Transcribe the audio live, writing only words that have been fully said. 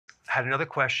had another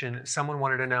question. Someone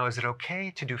wanted to know, is it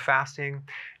okay to do fasting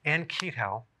and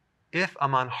keto if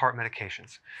I'm on heart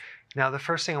medications? Now, the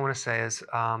first thing I want to say is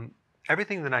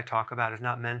everything that I talk about is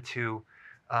not meant to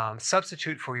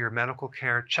substitute for your medical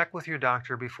care. Check with your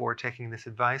doctor before taking this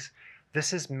advice.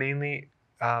 This is mainly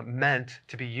meant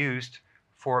to be used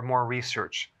for more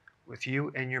research with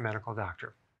you and your medical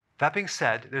doctor. That being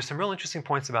said, there's some real interesting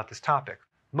points about this topic.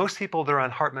 Most people that are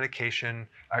on heart medication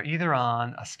are either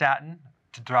on a statin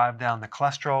to drive down the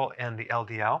cholesterol and the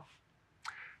LDL.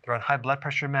 They're on high blood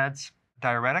pressure meds,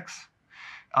 diuretics,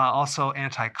 also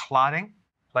anti-clotting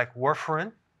like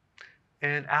Warfarin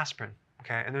and aspirin.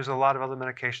 Okay, and there's a lot of other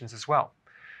medications as well.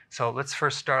 So let's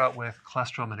first start out with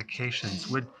cholesterol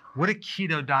medications. Would a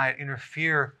keto diet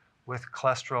interfere with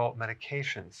cholesterol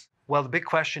medications? Well, the big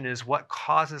question is, what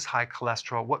causes high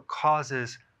cholesterol? What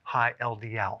causes high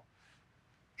LDL?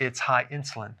 It's high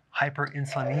insulin,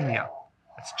 hyperinsulinemia.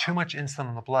 It's too much insulin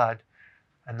in the blood.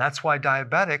 And that's why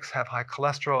diabetics have high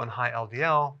cholesterol and high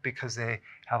LDL, because they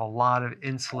have a lot of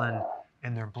insulin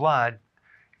in their blood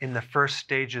in the first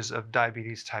stages of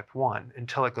diabetes type 1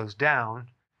 until it goes down.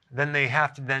 Then they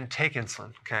have to then take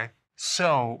insulin, okay?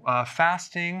 So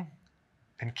fasting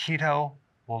and keto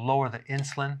will lower the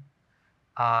insulin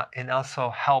and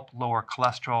also help lower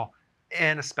cholesterol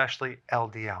and especially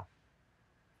LDL.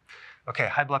 Okay,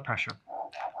 high blood pressure.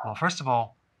 Well, first of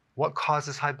all, what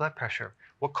causes high blood pressure?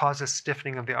 What causes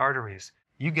stiffening of the arteries?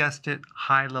 You guessed it,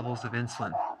 high levels of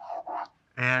insulin.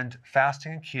 And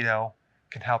fasting and keto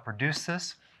can help reduce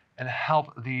this and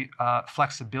help the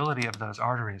flexibility of those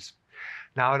arteries.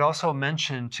 Now, I'd also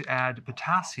mention to add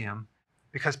potassium,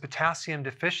 because potassium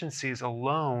deficiencies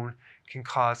alone can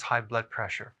cause high blood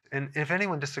pressure. And if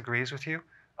anyone disagrees with you,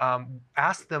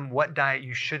 ask them what diet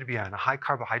you should be on, a high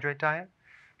carbohydrate diet.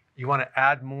 You want to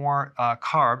add more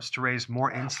carbs to raise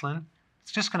more insulin.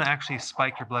 It's just going to actually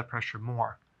spike your blood pressure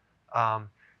more. And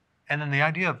then the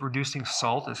idea of reducing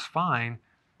salt is fine,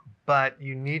 but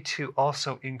you need to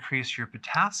also increase your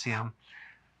potassium,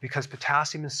 because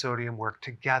potassium and sodium work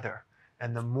together.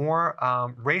 And the more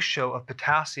ratio of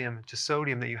potassium to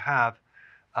sodium that you have,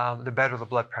 the better the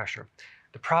blood pressure.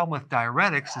 The problem with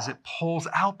diuretics is it pulls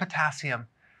out potassium.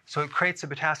 So it creates a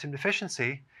potassium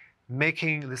deficiency,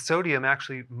 making the sodium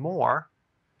actually more.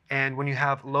 And when you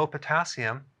have low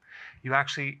potassium, you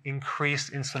actually increase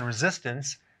insulin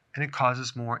resistance and it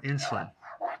causes more insulin.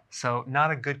 So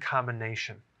not a good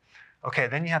combination. Okay,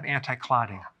 then you have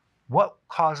anti-clotting. What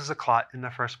causes a clot in the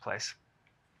first place?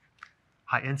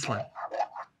 High insulin.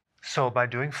 So by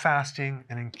doing fasting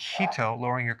and in keto,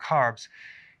 lowering your carbs,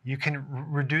 you can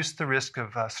reduce the risk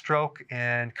of stroke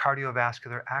and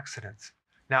cardiovascular accidents.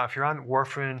 Now, if you're on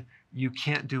warfarin, you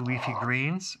can't do leafy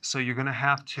greens, so you're going to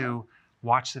have to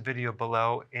watch the video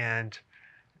below and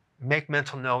make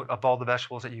mental note of all the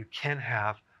vegetables that you can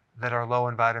have that are low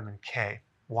in vitamin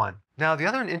K1. Now, the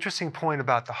other interesting point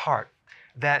about the heart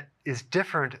that is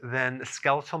different than the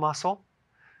skeletal muscle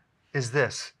is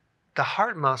this. The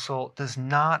heart muscle does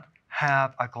not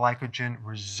have a glycogen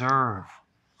reserve.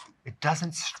 It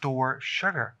doesn't store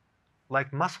sugar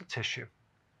like muscle tissue.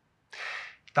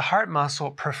 The heart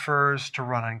muscle prefers to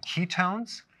run on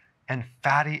ketones and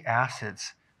fatty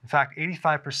acids. In fact,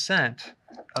 85%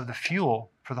 of the fuel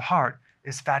for the heart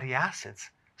is fatty acids.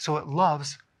 So it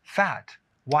loves fat.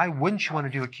 Why wouldn't you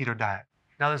want to do a keto diet?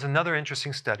 Now, there's another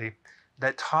interesting study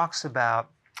that talks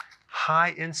about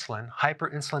high insulin,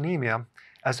 hyperinsulinemia,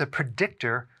 as a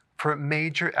predictor for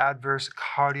major adverse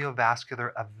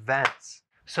cardiovascular events.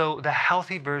 So the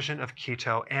healthy version of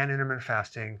keto and intermittent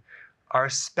fasting are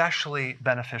especially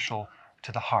beneficial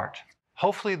to the heart.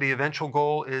 Hopefully the eventual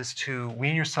goal is to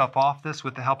wean yourself off this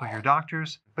with the help of your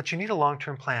doctors, but you need a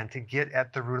long-term plan to get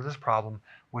at the root of this problem,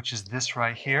 which is this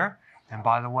right here. And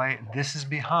by the way, this is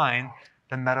behind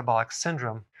the metabolic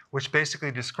syndrome, which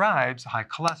basically describes high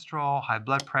cholesterol, high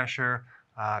blood pressure,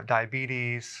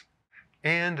 diabetes,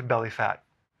 and belly fat.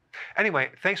 Anyway,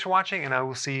 thanks for watching, and I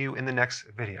will see you in the next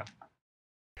video.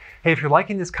 Hey, if you're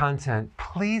liking this content,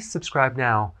 please subscribe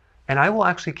now, and I will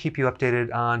actually keep you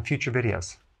updated on future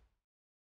videos.